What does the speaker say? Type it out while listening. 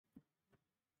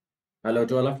Hello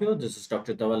to all of you. This is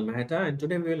Dr. Dhaval Maheta, and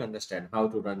today we will understand how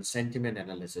to run sentiment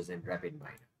analysis in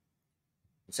Rapidminer.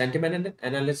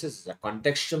 Analysis is a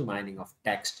contextual mining of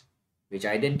text, which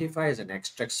identifies and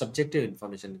extracts subjective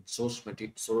information in source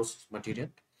material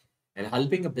and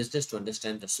helping a business to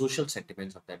understand the social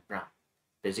sentiments of that brand.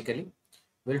 Basically,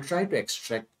 we'll try to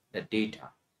extract the data,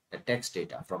 the text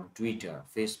data from Twitter,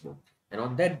 Facebook, and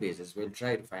on that basis, we'll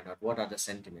try to find out what are the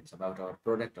sentiments about our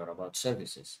product or about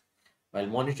services while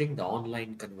monitoring the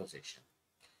online conversation.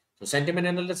 So, sentiment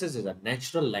analysis is a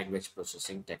natural language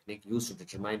processing technique used to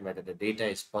determine whether the data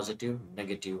is positive,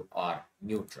 negative, or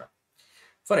neutral.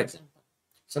 For example,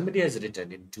 somebody has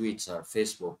written in tweets or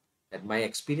Facebook that my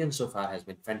experience so far has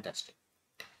been fantastic.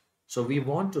 So, we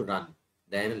want to run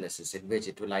the analysis in which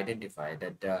it will identify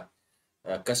that the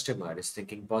customer is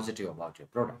thinking positive about your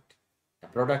product. The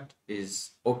product is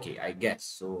okay, I guess.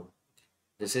 So,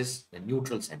 this is the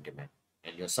neutral sentiment,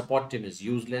 and your support team is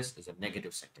useless is a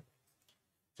negative sentiment.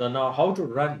 So now how to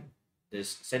run this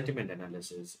sentiment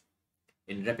analysis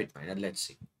in Rapidminer, let's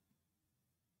see.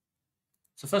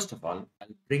 So first of all, I'll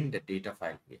bring the data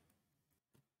file here.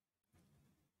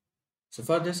 So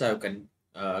for this, I've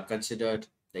considered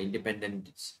the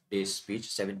Independence Day speech,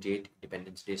 78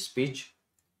 Independence Day speech.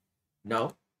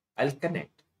 Now I'll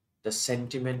connect the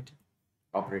sentiment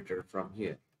operator from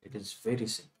here. It is very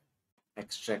simple.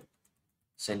 Extract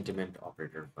sentiment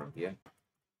operator from here.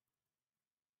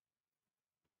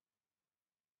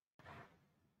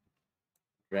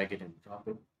 Drag it and drop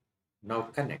it. Now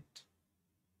connect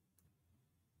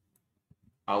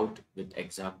out with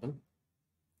example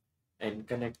and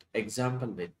connect example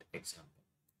with example.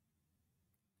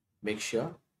 Make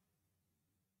sure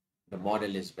the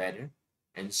model is valid,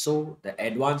 and so the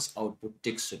advanced output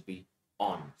tick should be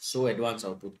on. So advanced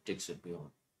output tick should be on.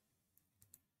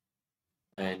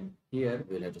 And here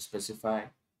we'll have to specify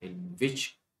in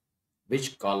which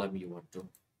column you want to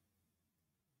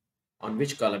on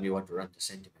which column you want to run the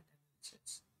sentiment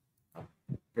analysis. Now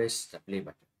press the play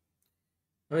button.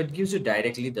 Now it gives you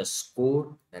directly the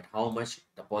score, that how much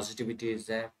the positivity is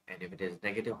there, and if it is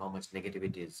negative, how much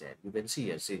negativity is there. You can see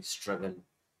here, say struggle,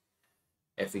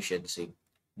 efficiency.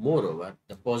 Moreover,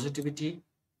 the positivity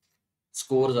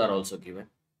scores are also given.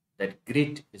 That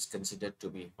grid is considered to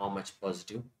be how much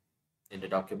positive in the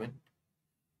document.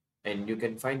 And you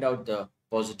can find out the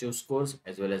positive scores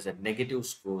as well as the negative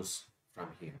scores from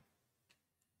here.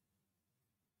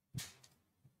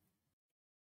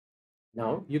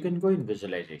 Now you can go in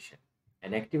visualization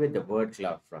and activate the word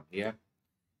cloud from here.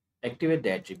 Activate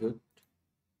the attribute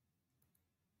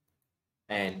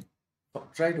and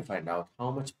try to find out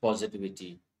how much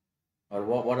positivity or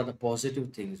what are the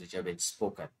positive things which have been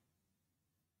spoken.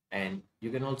 And you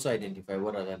can also identify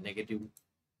what are the negativity.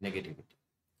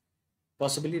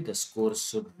 Possibly the scores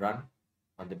should run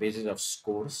on the basis of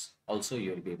scores. Also,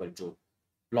 you will be able to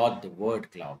plot the word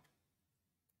cloud.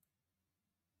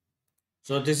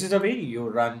 So this is the way you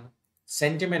run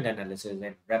sentiment analysis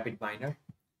in Rapidminer.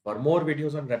 For more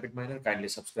videos on Rapidminer, kindly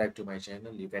subscribe to my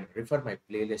channel. You can refer my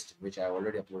playlist, which I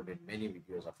already uploaded many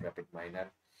videos of Rapidminer.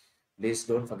 Please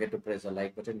don't forget to press the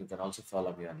like button. You can also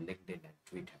follow me on LinkedIn and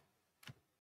Twitter.